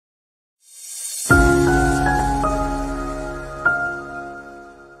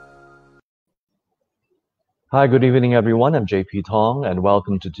Hi, good evening, everyone. I'm JP Tong, and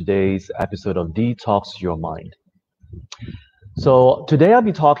welcome to today's episode of Detox Your Mind. So, today I'll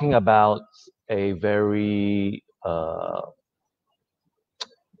be talking about a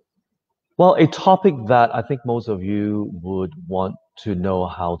a topic that I think most of you would want to know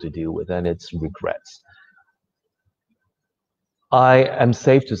how to deal with, and it's regrets. I am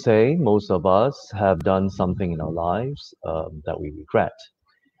safe to say most of us have done something in our lives that we regret.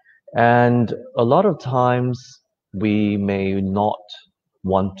 And a lot of times we may not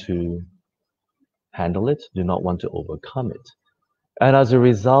want to handle it, do not want to overcome it. And as a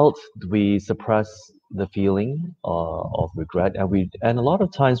result, we suppress the feeling of regret, and a lot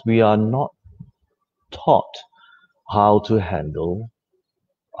of times we are not taught how to handle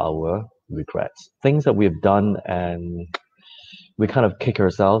our regrets, things that we've done, and we kind of kick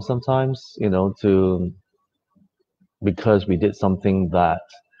ourselves sometimes, to because we did something that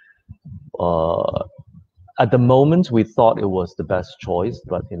uh, at the moment we thought it was the best choice,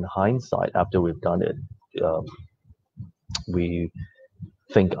 but in hindsight, after we've done it, um, we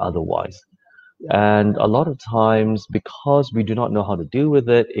think otherwise. And a lot of times, because we do not know how to deal with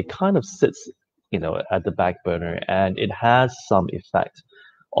it, it kind of sits, at the back burner, and it has some effect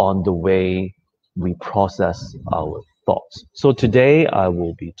on the way we process our thoughts. So today I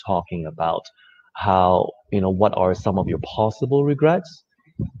will be talking about what are some of your possible regrets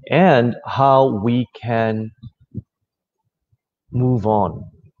and how we can move on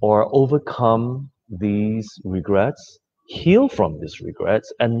or overcome these regrets, heal from these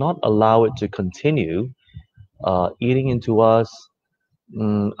regrets, and not allow it to continue eating into us,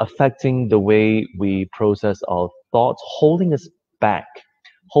 affecting the way we process our thoughts, back,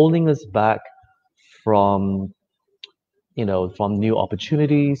 holding us back from, from new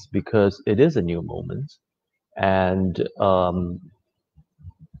opportunities because it is a new moment. And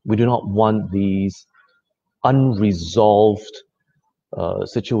we do not want these unresolved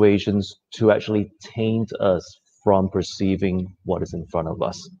situations to actually taint us from perceiving what is in front of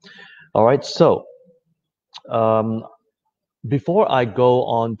us. All right, so um, before I go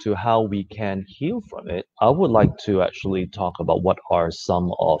on to how we can heal from it, I would like to actually talk about what are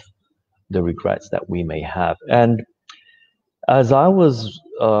some of the regrets that we may have. And as I was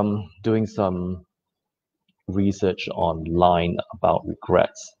doing some research online about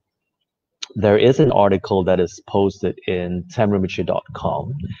regrets, there is an article that is posted in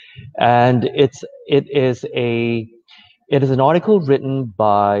tamramichi.com, and it is an article written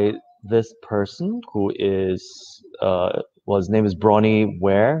by this person who is well, his name is Bronnie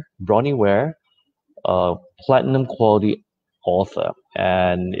Ware, platinum quality author,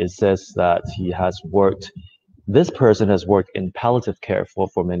 and it says that this person has worked in palliative care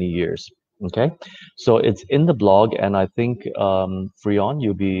for many years. Okay, so it's in the blog, and I think Freon,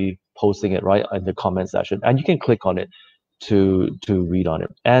 you'll be posting it right in the comment section, and you can click on it to read on it.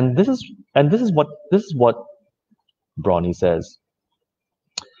 And this is what Bronnie says.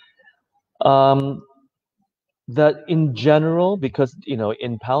 Um, that in general, because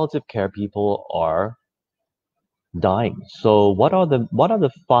in palliative care, people are dying. So what are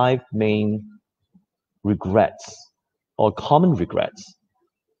the five main regrets or common regrets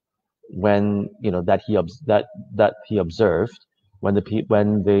when that he observed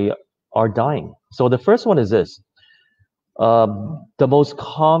when they are dying? So the first one is this. The most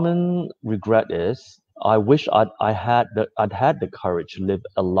common regret is I wish I'd had the courage to live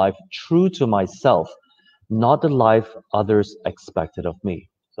a life true to myself, not the life others expected of me.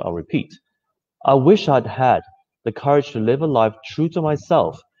 So I'll repeat. I wish I'd had the courage to live a life true to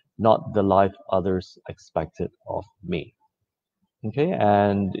myself, not the life others expected of me. Okay,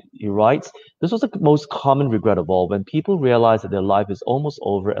 and he writes, this was the most common regret of all. When people realize that their life is almost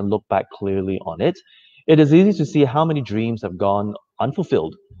over and look back clearly on it, it is easy to see how many dreams have gone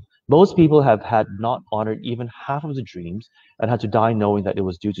unfulfilled. Most people have had not honored even half of the dreams and had to die knowing that it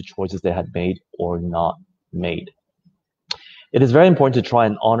was due to choices they had made or not made. It is very important to try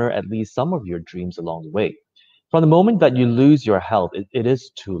and honor at least some of your dreams along the way. From the moment that you lose your health, it is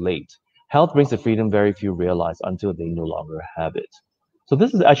too late. Health brings the freedom very few realize until they no longer have it. So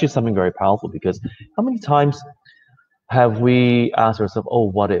this is actually something very powerful because how many times have we asked ourselves, oh,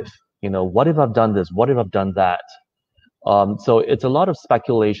 what if? What if I've done this? What if I've done that? So it's a lot of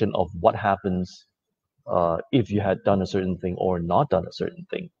speculation of what happens if you had done a certain thing or not done a certain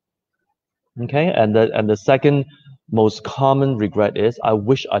thing. Okay, and the second most common regret is I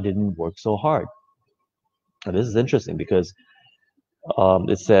wish I didn't work so hard. And this is interesting because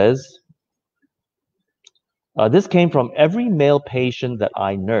it says this came from every male patient that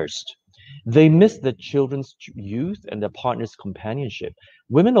I nursed. They missed their children's youth and their partner's companionship.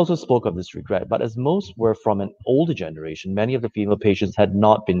 Women also spoke of this regret, but as most were from an older generation, many of the female patients had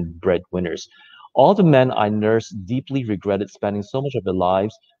not been breadwinners. All the men I nursed deeply regretted spending so much of their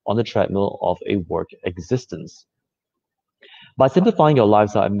lives on the treadmill of a work existence. By simplifying your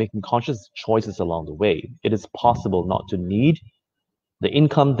lifestyle and making conscious choices along the way, it is possible not to need the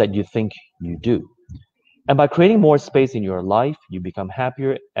income that you think you do. And by creating more space in your life, you become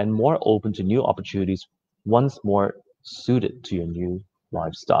happier and more open to new opportunities, once more suited to your new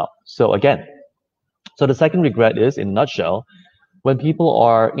lifestyle. So again, so the second regret is, in a nutshell, when people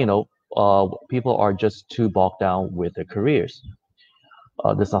are just too bogged down with their careers.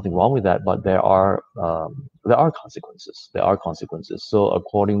 There's nothing wrong with that, but there are consequences. There are consequences. So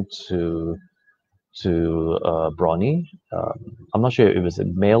according to Bronny, I'm not sure if it's a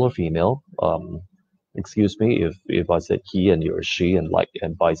male or female. Excuse me if I said he and you're she and like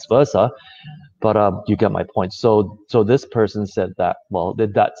and vice versa. But you get my point. So this person said that, well,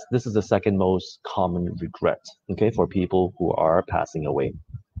 this is the second most common regret, okay, for people who are passing away.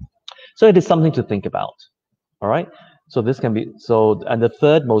 So it is something to think about. All right. So this can be so, and the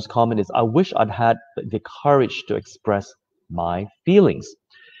third most common is, I wish I'd had the courage to express my feelings.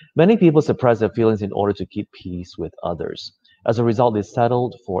 Many people suppress their feelings in order to keep peace with others. As a result, they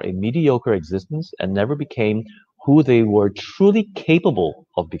settled for a mediocre existence and never became who they were truly capable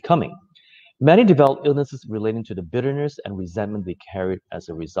of becoming. Many developed illnesses relating to the bitterness and resentment they carried as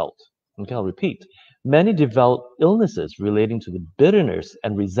a result. Okay, I'll repeat. Many developed illnesses relating to the bitterness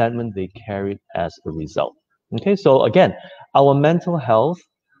and resentment they carried as a result. Okay, so again, our mental health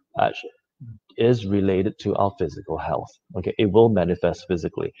uh, is related to our physical health. Okay, it will manifest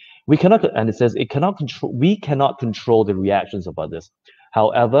physically. We cannot, and it says it cannot control. We cannot control the reactions of others.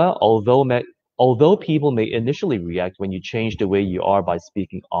 However, although people may initially react when you change the way you are by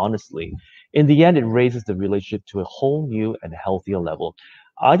speaking honestly, in the end, it raises the relationship to a whole new and healthier level.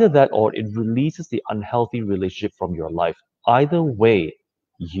 Either that, or it releases the unhealthy relationship from your life. Either way,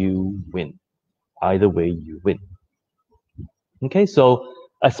 you win. Either way, you win. Okay, so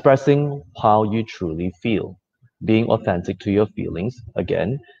expressing how you truly feel, being authentic to your feelings.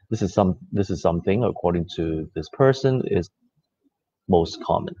 Again, this is something according to this person is most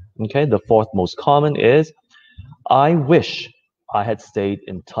common. Okay, the fourth most common is, I wish I had stayed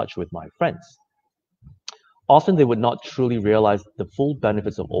in touch with my friends. Often they would not truly realize the full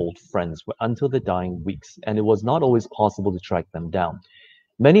benefits of old friends until the dying weeks, and it was not always possible to track them down.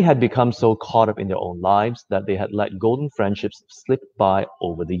 Many had become so caught up in their own lives that they had let golden friendships slip by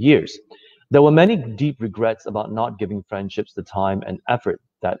over the years. There were many deep regrets about not giving friendships the time and effort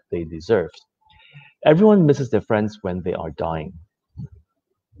that they deserved. Everyone misses their friends when they are dying.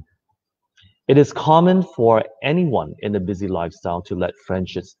 It is common for anyone in a busy lifestyle to let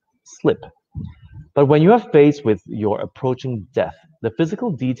friendships slip. But when you are faced with your approaching death, the physical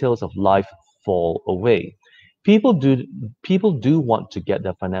details of life fall away. People do people do want to get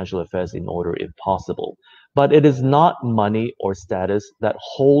their financial affairs in order if possible, but it is not money or status that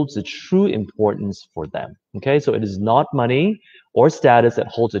holds the true importance for them. Okay, so it is not money or status that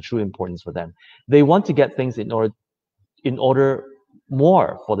holds the true importance for them. They want to get things in order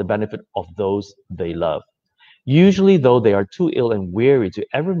more for the benefit of those they love. Usually, though, they are too ill and weary to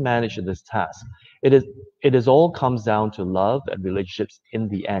ever manage this task. It is it is all comes down to love and relationships in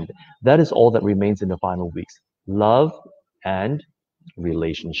the end. That is all that remains in the final weeks. Love and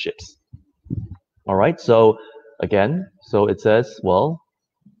relationships. All right. So again, so it says, well,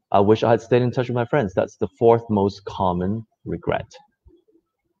 I wish I had stayed in touch with my friends. That's the fourth most common regret.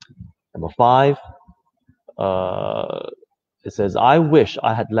 Number five, uh, it says, I wish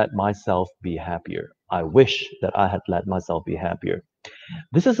I had let myself be happier. I wish that I had let myself be happier.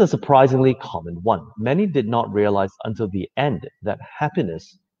 This is a surprisingly common one. Many did not realize until the end that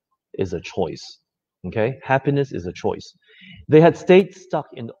happiness is a choice. Okay? Happiness is a choice. They had stayed stuck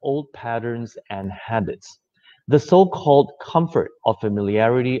in old patterns and habits. The so called comfort of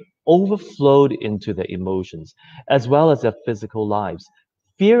familiarity overflowed into their emotions as well as their physical lives.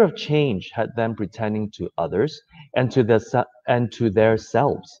 Fear of change had them pretending to others and to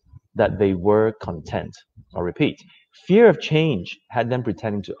themselves that they were content. I'll repeat. Fear of change had them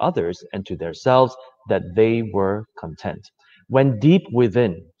pretending to others and to themselves that they were content. When deep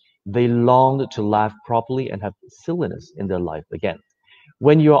within, they longed to laugh properly and have silliness in their life again.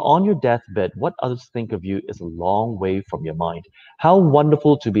 When you are on your deathbed, what others think of you is a long way from your mind. How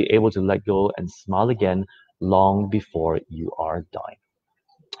wonderful to be able to let go and smile again long before you are dying.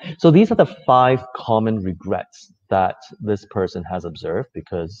 So these are the five common regrets that this person has observed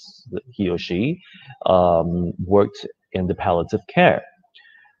because he or she worked in the palliative care.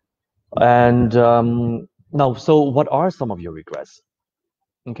 And now, so what are some of your regrets?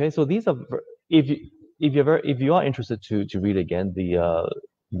 Okay, so these are if you if you are interested to read again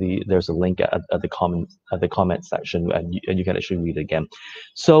there's a link at the comment section and you can actually read it again.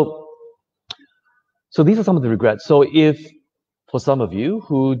 So these are some of the regrets. So if for some of you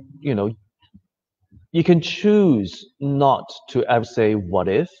who you can choose not to ever say what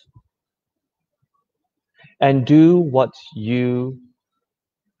if and do what you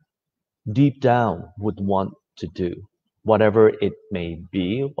deep down would want to do, whatever it may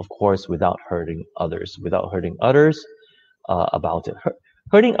be, of course, without hurting others about it.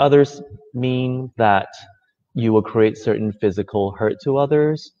 Hurting others mean that you will create certain physical hurt to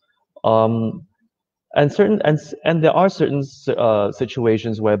others, um, and there are certain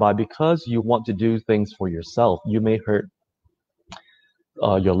situations whereby because you want to do things for yourself, you may hurt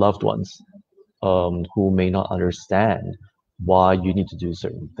your loved ones who may not understand why you need to do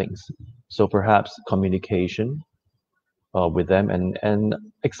certain things. So perhaps communication with them and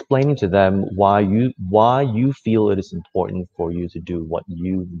explaining to them why you feel it is important for you to do what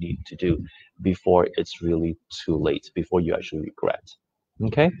you need to do before it's really too late, before you actually regret.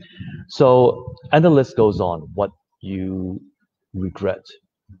 Okay? So, and the list goes on, you regret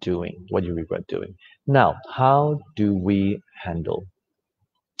what you regret doing. Now, how do we handle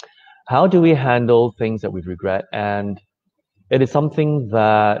things that we regret? And it is something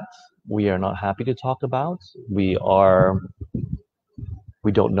that we are not happy to talk about. We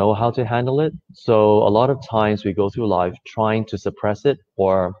don't know how to handle it. So a lot of times we go through life trying to suppress it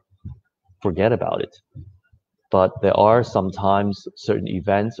or forget about it. But there are sometimes certain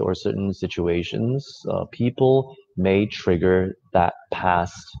events or certain situations, people may trigger that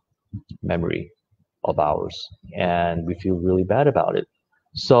past memory of ours, and we feel really bad about it.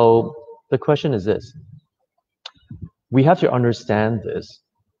 So the question is this: we have to understand this.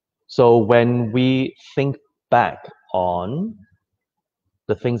 So when we think back on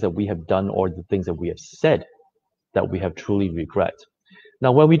the things that we have done or the things that we have said that we have truly regret.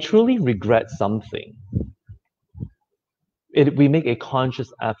 Now, when we truly regret something, we make a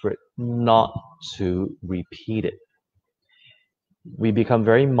conscious effort not to repeat it. We become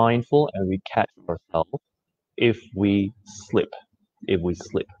very mindful and we catch ourselves if we slip. If we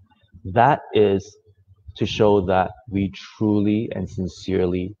slip, that is to show that we truly and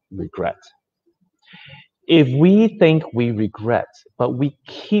sincerely regret. If we think we regret, but we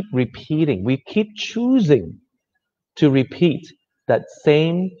keep repeating, we keep choosing to repeat that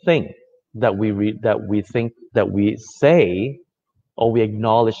same thing that we think that we say or we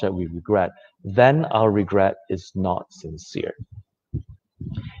acknowledge that we regret, then our regret is not sincere.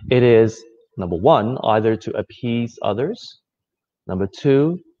 It is number one, either to appease others, number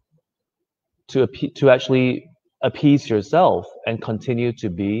two, to actually appease yourself and continue to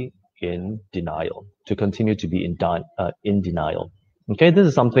be in denial, to continue to be in denial. Okay, this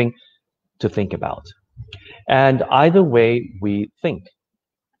is something to think about. And either way we think,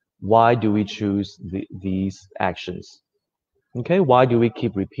 why do we choose these actions? Okay, why do we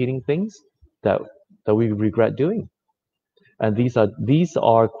keep repeating things that we regret doing? And these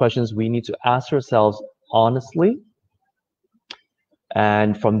are questions we need to ask ourselves honestly,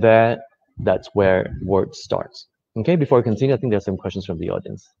 and from there, that's where work starts. Okay, before I continue, I think there's some questions from the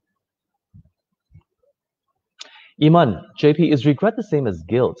audience. Iman, JP, is regret the same as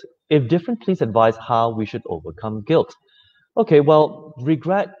guilt? If different, please advise how we should overcome guilt. Okay, well,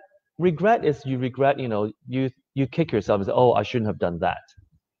 regret is you regret, you kick yourself and say, oh, I shouldn't have done that.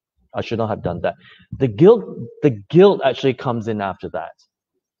 I should not have done that. The guilt actually comes in after that.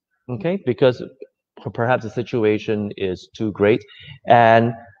 Okay, because perhaps the situation is too great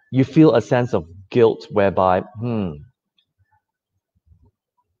and you feel a sense of guilt whereby,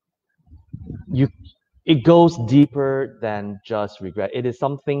 you it goes deeper than just regret. It is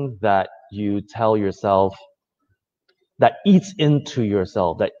something that you tell yourself that eats into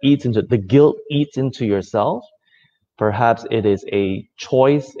yourself, that eats into the guilt eats into yourself. Perhaps it is a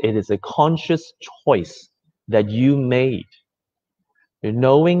choice, it is a conscious choice that you made. You're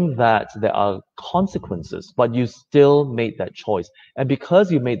knowing that there are consequences, but you still made that choice. And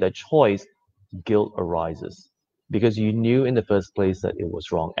because you made that choice, guilt arises because you knew in the first place that it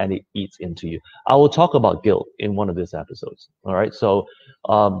was wrong and it eats into you. I will talk about guilt in one of these episodes. All right. So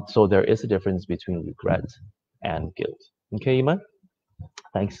there is a difference between regret and guilt. Okay, Iman?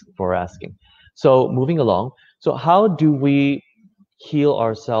 Thanks for asking. So moving along. So how do we heal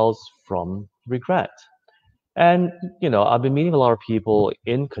ourselves from regret? And I've been meeting a lot of people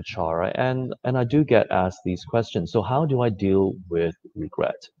in Kechara, and I do get asked these questions. So how do I deal with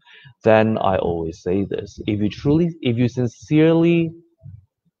regret? Then I always say this: if you sincerely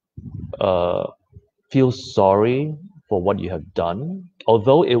uh, feel sorry for what you have done,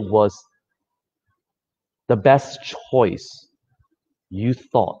 although it was the best choice you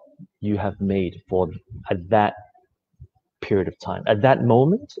thought you have made for at that period of time. At that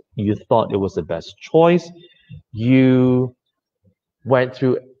moment, you thought it was the best choice. You went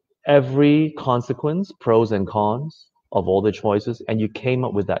through every consequence, pros and cons of all the choices, and you came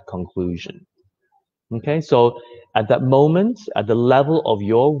up with that conclusion. Okay, so at that moment, at the level of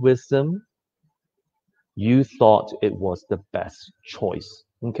your wisdom, you thought it was the best choice.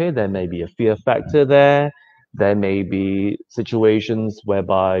 Okay, there may be a fear factor there. There may be situations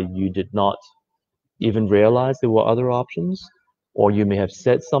whereby you did not even realize there were other options, or you may have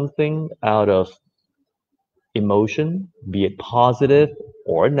said something out of emotion, be it positive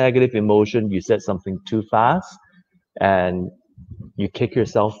or negative emotion. You said something too fast and you kick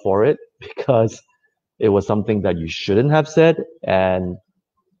yourself for it because it was something that you shouldn't have said, and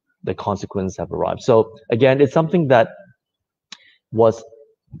the consequences have arrived. So again, it's something that was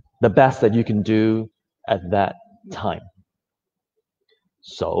the best that you can do at that time.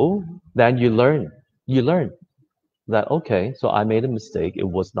 So then you learn that, okay, so I made a mistake. It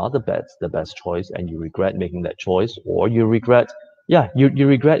was not the best choice, and you regret making that choice, or you regret, yeah, you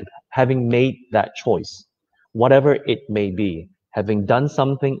regret having made that choice, whatever it may be, having done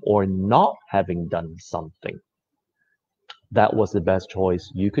something or not having done something. That was the best choice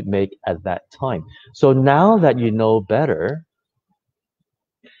you could make at that time. So now that you know better,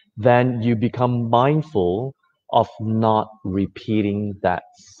 then you become mindful of not repeating that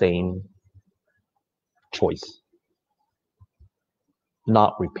same choice,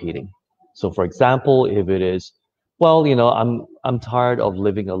 not repeating. So for example, if it is, well, I'm tired of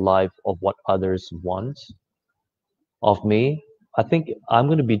living a life of what others want of me. I think I'm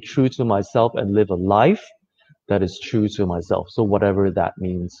going to be true to myself and live a life that is true to myself. So whatever that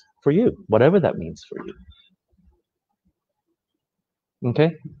means for you, whatever that means for you.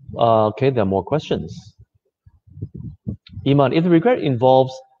 Okay. Okay, there are more questions. Iman, if the regret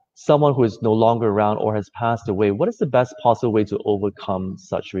involves someone who is no longer around or has passed away, what is the best possible way to overcome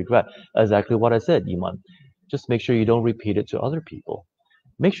such regret? Exactly what I said, Iman. Just make sure you don't repeat it to other people.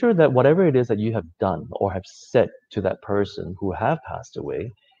 Make sure that whatever it is that you have done or have said to that person who have passed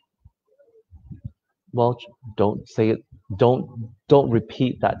away, well, don't say it. Don't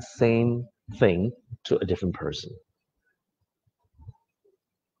repeat that same thing to a different person.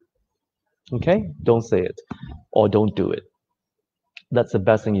 Okay? Don't say it or don't do it. That's the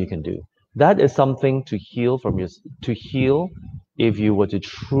best thing you can do. That is something to heal from your to heal if you were to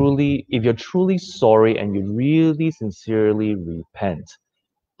truly if you're truly sorry and you really sincerely repent.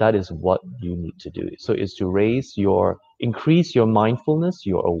 That is what you need to do. So it's to increase your mindfulness,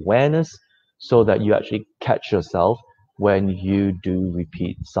 your awareness, so that you actually catch yourself when you do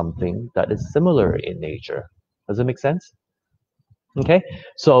repeat something that is similar in nature. Does it make sense? Okay.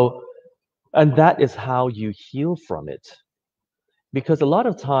 So, and that is how you heal from it. Because a lot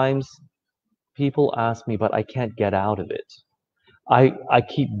of times people ask me, but I can't get out of it. I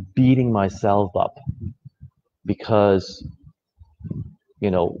keep beating myself up because, you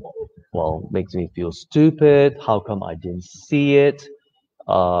know, well, makes me feel stupid. How come I didn't see it?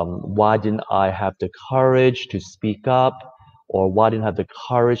 Why didn't I have the courage to speak up? Or why didn't I have the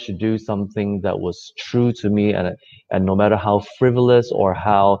courage to do something that was true to me? And no matter how frivolous or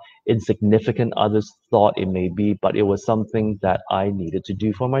how insignificant others thought it may be, but it was something that I needed to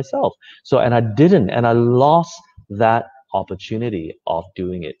do for myself. So, and I didn't, and I lost that opportunity of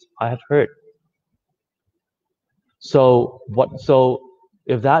doing it. I have hurt. So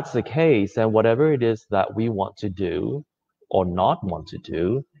if that's the case, then whatever it is that we want to do or not want to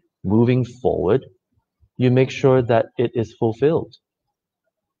do, moving forward, you make sure that it is fulfilled.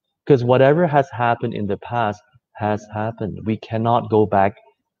 Because whatever has happened in the past has happened. We cannot go back,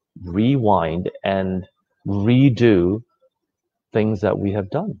 rewind, and redo things that we have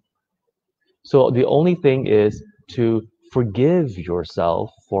done. So the only thing is to forgive yourself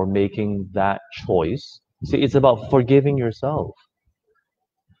for making that choice. See, it's about forgiving yourself.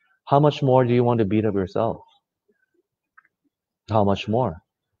 How much more do you want to beat up yourself? How much more?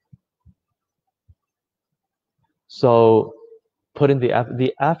 So put in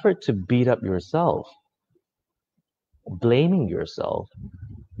the effort to beat up yourself, blaming yourself,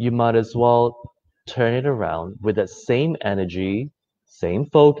 you might as well turn it around with that same energy, same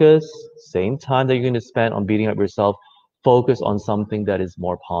focus, same time that you're going to spend on beating up yourself. Focus on something that is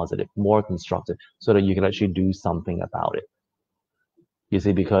more positive, more constructive, so that you can actually do something about it. You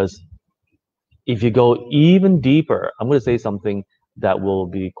see, because if you go even deeper, I'm going to say something that will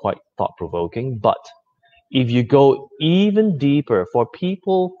be quite thought provoking, but If you go even deeper, for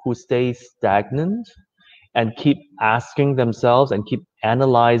people who stay stagnant and keep asking themselves and keep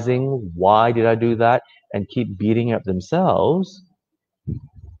analyzing why did I do that and keep beating up themselves,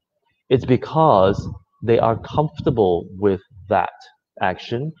 it's because they are comfortable with that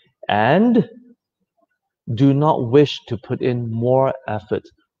action and do not wish to put in more effort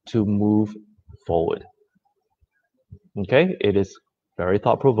to move forward. Okay, it is very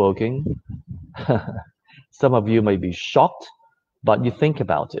thought provoking. Some of you may be shocked, but you think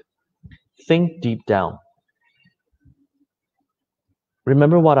about it. Think deep down.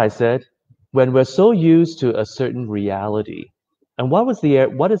 Remember what I said? When we're so used to a certain reality, and what is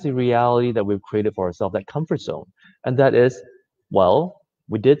the reality that we've created for ourselves, that comfort zone? And that is, well,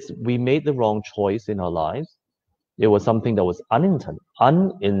 we made the wrong choice in our lives. It was something that was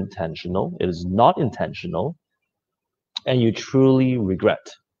unintentional. It is not intentional, and you truly regret.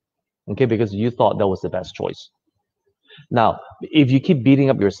 Okay, because you thought that was the best choice. Now, if you keep beating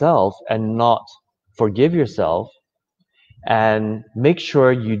up yourself and not forgive yourself, and make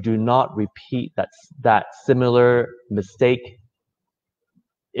sure you do not repeat that similar mistake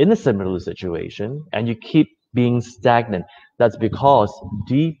in a similar situation, and you keep being stagnant, that's because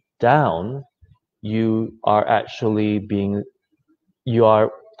deep down you are actually being you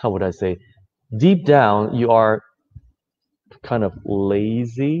are how would I say, deep down you are kind of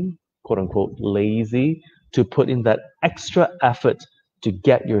lazy, quote unquote lazy, to put in that extra effort to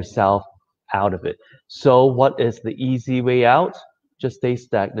get yourself out of it. So what is the easy way out? Just stay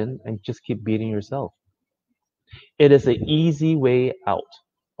stagnant and just keep beating yourself. It is an easy way out.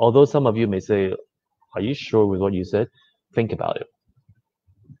 Although some of you may say, are you sure with what you said? Think about it.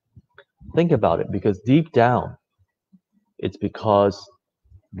 Think about it, because deep down, it's because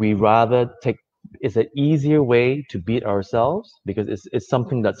we rather take it's an easier way to beat ourselves, because it's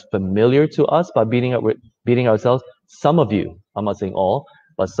something that's familiar to us. By beating ourselves, some of you, I'm not saying all,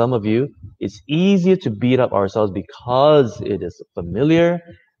 but some of you, it's easier to beat up ourselves because it is familiar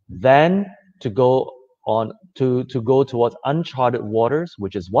than to go to go towards uncharted waters,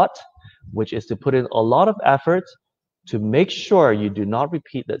 which is what? Which is to put in a lot of effort to make sure you do not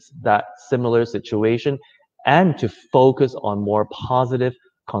repeat that similar situation, and to focus on more positive,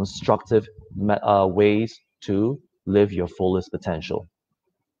 constructive ways to live your fullest potential.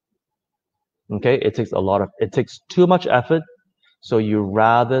 Okay, it takes too much effort, so you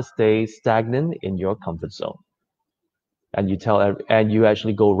rather stay stagnant in your comfort zone, and you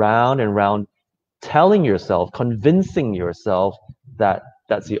actually go round and round, telling yourself, convincing yourself that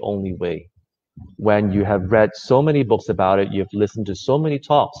that's the only way. When you have read so many books about it, you've listened to so many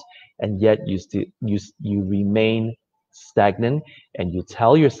talks, and yet you remain stagnant, and you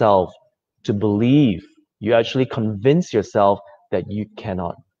tell yourself to believe, you actually convince yourself that you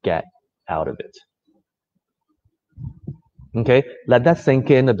cannot get out of it. Okay, let that sink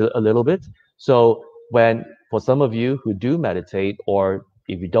in a little bit. So for some of you who do meditate, or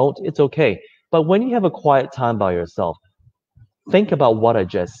if you don't, it's okay. But when you have a quiet time by yourself, think about what I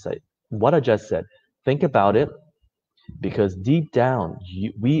just said. What I just said. Think about it, because deep down,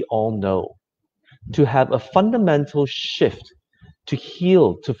 we all know, to have a fundamental shift, to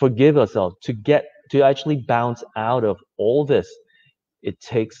heal, to forgive ourselves, to actually bounce out of all this, it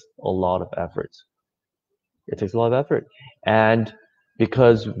takes a lot of effort. It takes a lot of effort. And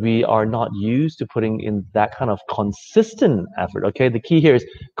because we are not used to putting in that kind of consistent effort, okay? The key here is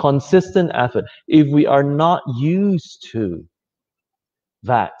consistent effort. If we are not used to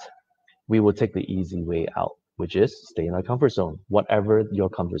that, we will take the easy way out, which is stay in our comfort zone, whatever your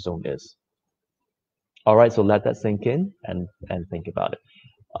comfort zone is. All right, so let that sink in and think about it.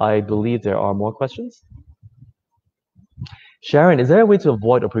 I believe there are more questions. Sharon, is there a way to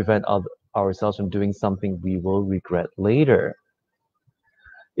avoid or prevent ourselves from doing something we will regret later?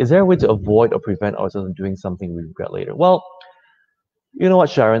 Is there a way to avoid or prevent ourselves from doing something we regret later? Well, you know what,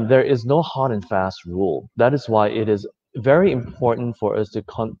 Sharon, there is no hard and fast rule. That is why it is very important for us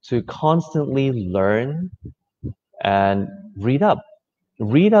to constantly learn and read up.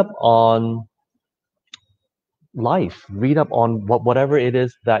 Read up on life. Read up on whatever it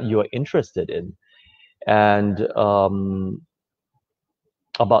is that you are interested in, and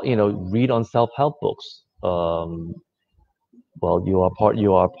about read on self-help books. Well, you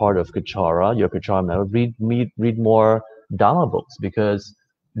are part of Kechara. You're a Kechara member. Read more Dharma books, because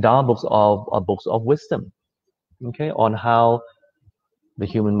Dharma books are books of wisdom. Okay, on how the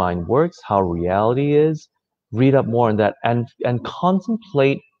human mind works, how reality is. Read up more on that, and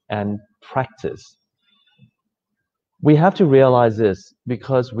contemplate and practice. We have to realize this,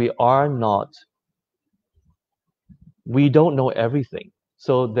 because we don't know everything.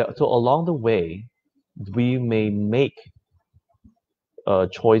 So along the way, we may make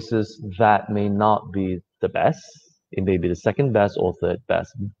choices that may not be the best. It may be the second best or third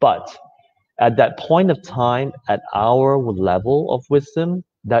best. But at that point of time, at our level of wisdom,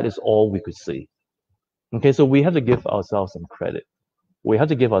 that is all we could see. Okay, so we have to give ourselves some credit. We have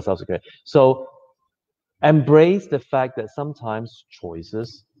to give ourselves credit. So embrace the fact that sometimes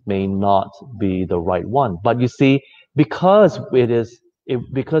choices may not be the right one. But you see, because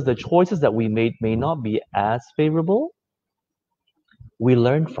because the choices that we made may not be as favorable, we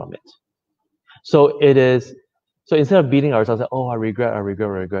learn from it. So it is. So instead of beating ourselves, like, oh, I regret.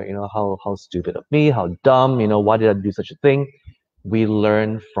 How stupid of me, how dumb. Why did I do such a thing? We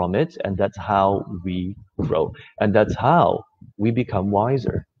learn from it, and that's how we grow, and that's how we become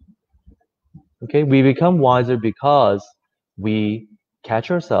wiser. Okay, we become wiser because we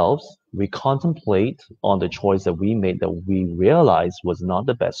catch ourselves, we contemplate on the choice that we made that we realize was not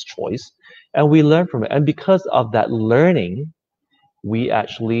the best choice, and we learn from it. And because of that learning, we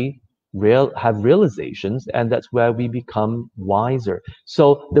actually have realizations, and that's where we become wiser.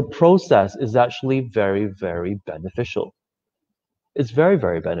 So the process is actually very, very beneficial. It's very,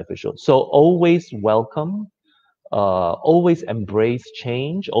 very beneficial. So always welcome, always embrace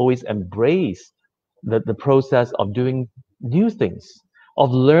change, always embrace the process of doing new things,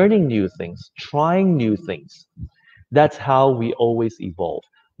 of learning new things, trying new things. That's how we always evolve.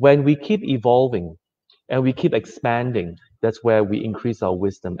 When we keep evolving and we keep expanding, that's where we increase our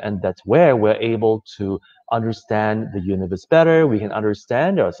wisdom. And that's where we're able to understand the universe better. We can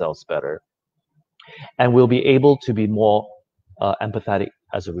understand ourselves better. And we'll be able to be more empathetic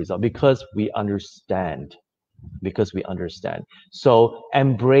as a result because we understand. Because we understand. So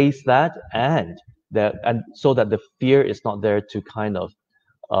embrace that, and so that the fear is not there to kind of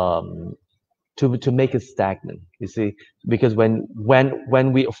um, to make it stagnant. You see, because when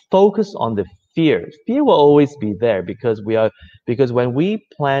we focus on the fear will always be there because when we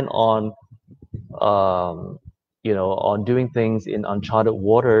plan um, on doing things in uncharted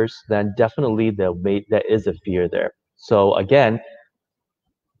waters, then definitely there is a fear there. So again,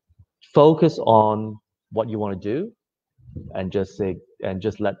 focus on what you want to do and just let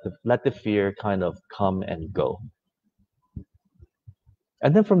the fear kind of come and go.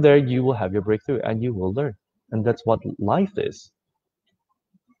 And then from there you will have your breakthrough and you will learn. And that's what life is.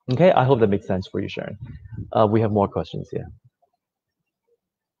 Okay, I hope that makes sense for you, Sharon. We have more questions here.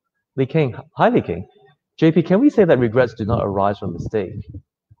 Lee King, hi Lee King. JP, can we say that regrets do not arise from mistake,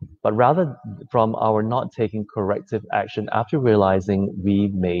 but rather from our not taking corrective action after realizing we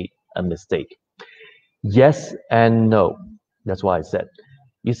made a mistake? Yes and no. That's why I said.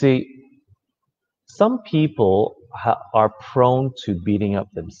 You see, some people are prone to beating up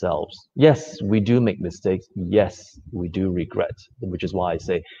themselves. Yes, we do make mistakes. Yes, we do regret, which is why I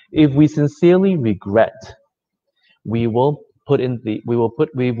say if we sincerely regret, we will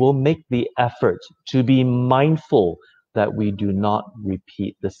make the effort to be mindful that we do not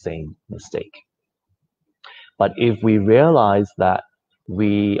repeat the same mistake. But if we realize that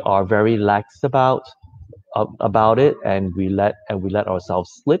we are very lax about it and we let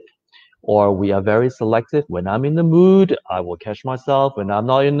ourselves slip, or we are very selective. When I'm in the mood, I will catch myself. When I'm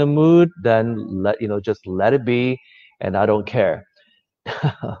not in the mood, then just let it be, and I don't care.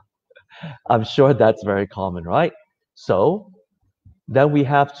 I'm sure that's very common, right? So then we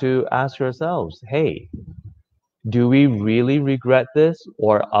have to ask ourselves, hey, do we really regret this,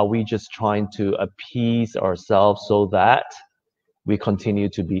 or are we just trying to appease ourselves so that we continue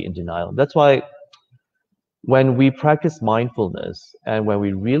to be in denial? That's why when we practice mindfulness and when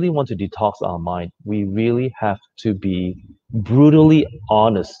we really want to detox our mind, we really have to be brutally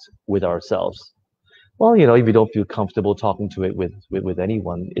honest with ourselves. Well, if you don't feel comfortable talking to it with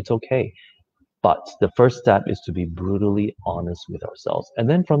anyone, it's okay. But the first step is to be brutally honest with ourselves. And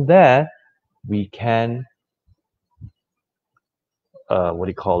then from there, we can, what do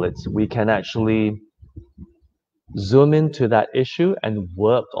you call it? We can actually zoom into that issue and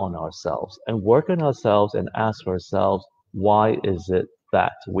work on ourselves and ask ourselves, why is it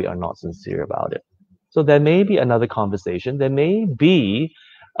that we are not sincere about it? So there may be another conversation, there may be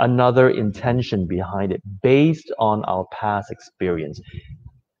another intention behind it based on our past experience.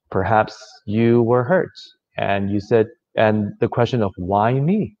 Perhaps you were hurt and you said, and the question of why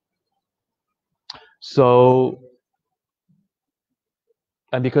me? So,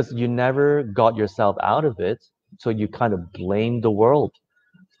 and because you never got yourself out of it, so you kind of blame the world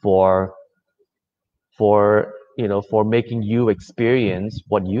for for making you experience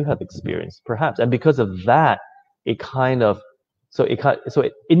what you have experienced perhaps, and because of that it kind of so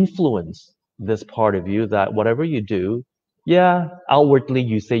it influenced this part of you that whatever you do Yeah, outwardly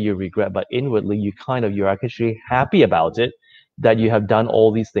you say you regret, but inwardly you're actually happy about it, that you have done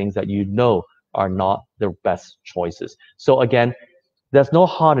all these things that you know are not the best choices. So again, there's no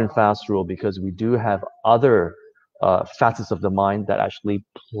hard and fast rule because we do have other facets of the mind that actually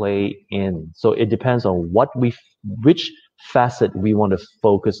play in. So it depends on which facet we want to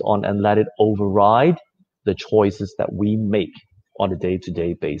focus on and let it override the choices that we make on a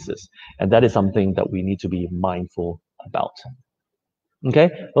day-to-day basis. And that is something that we need to be mindful about. Okay,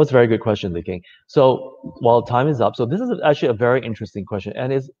 that was a very good question, Li King. So while time is up, so this is actually a very interesting question,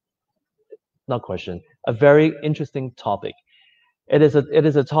 and is not question, a very interesting topic. It is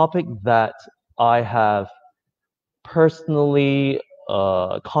a topic that I have personally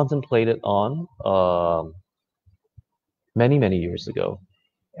contemplated on many years ago,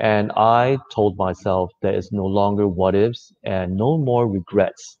 and I told myself there is no longer what ifs and no more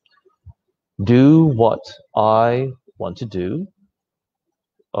regrets. Do what I want to do,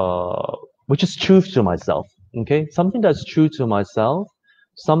 uh, which is truth to myself. Okay, something that's true to myself,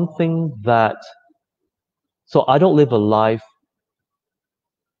 something that so I don't live a life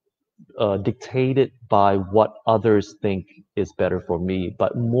dictated by what others think is better for me,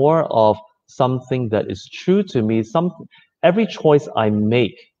 but more of something that is true to me. Every choice I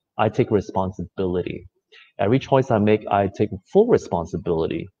make, I take responsibility. Every choice I make, I take full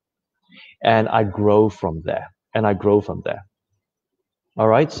responsibility, and I grow from there. And I grow from there. All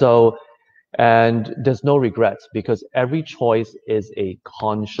right. So, and there's no regrets because every choice is a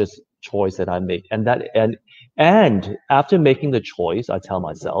conscious choice that I make, and after making the choice, I tell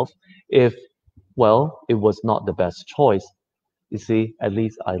myself, if well, it was not the best choice. You see, at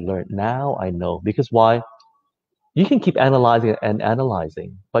least I learned. Now I know. Because why? You can keep analyzing and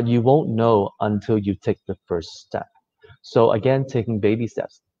analyzing, but you won't know until you take the first step. So again, taking baby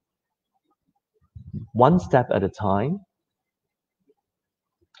steps, one step at a time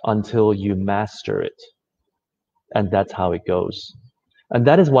until you master it. And that's how it goes. And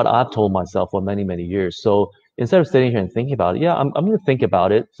that is what I've told myself for many years. So instead of sitting here and thinking about it, yeah, I'm going to think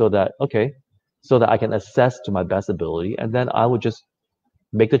about it so that, okay, so that I can assess to my best ability. And then I would just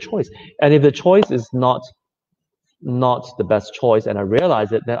make the choice. And if the choice is not the best choice and I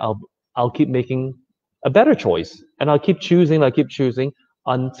realize it, then I'll keep making a better choice. And I keep choosing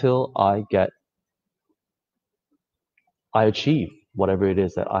until I achieve whatever it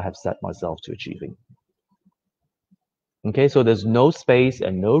is that I have set myself to achieving. Okay, so there's no space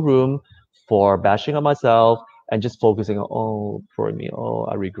and no room for bashing on myself and just focusing on, oh, poor me, oh,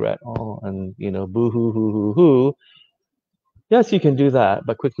 I regret, oh, and boo hoo hoo hoo hoo. Yes, you can do that,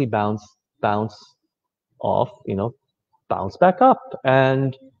 but quickly bounce off, bounce back up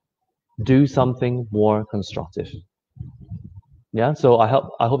and do something more constructive. Yeah, so I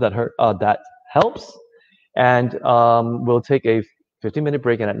hope that helps. And we'll take a 15-minute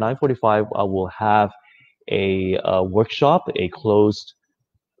break, and at 9:45 I will have a workshop, a closed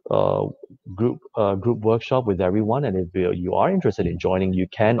uh, group workshop with everyone. And if you are interested in joining, you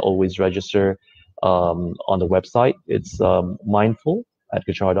can always register on the website. It's mindful at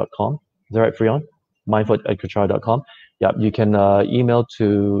kechara.com. Is that right, Freon? Mindful at kechara.com. Yeah, you can email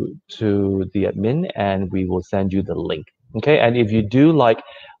to the admin, and we will send you the link. Okay, and if you do like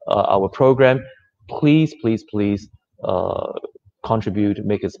our program, please uh, contribute,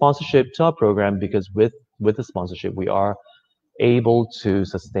 make a sponsorship to our program, because with the sponsorship we are able to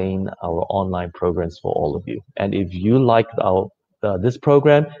sustain our online programs for all of you. And if you like our this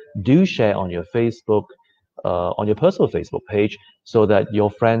program, do share on your Facebook, on your personal Facebook page, so that your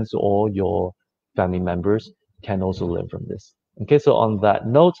friends or your family members can also learn from this. Okay, so on that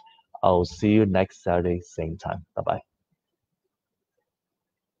note, I'll see you next Saturday, same time. Bye bye.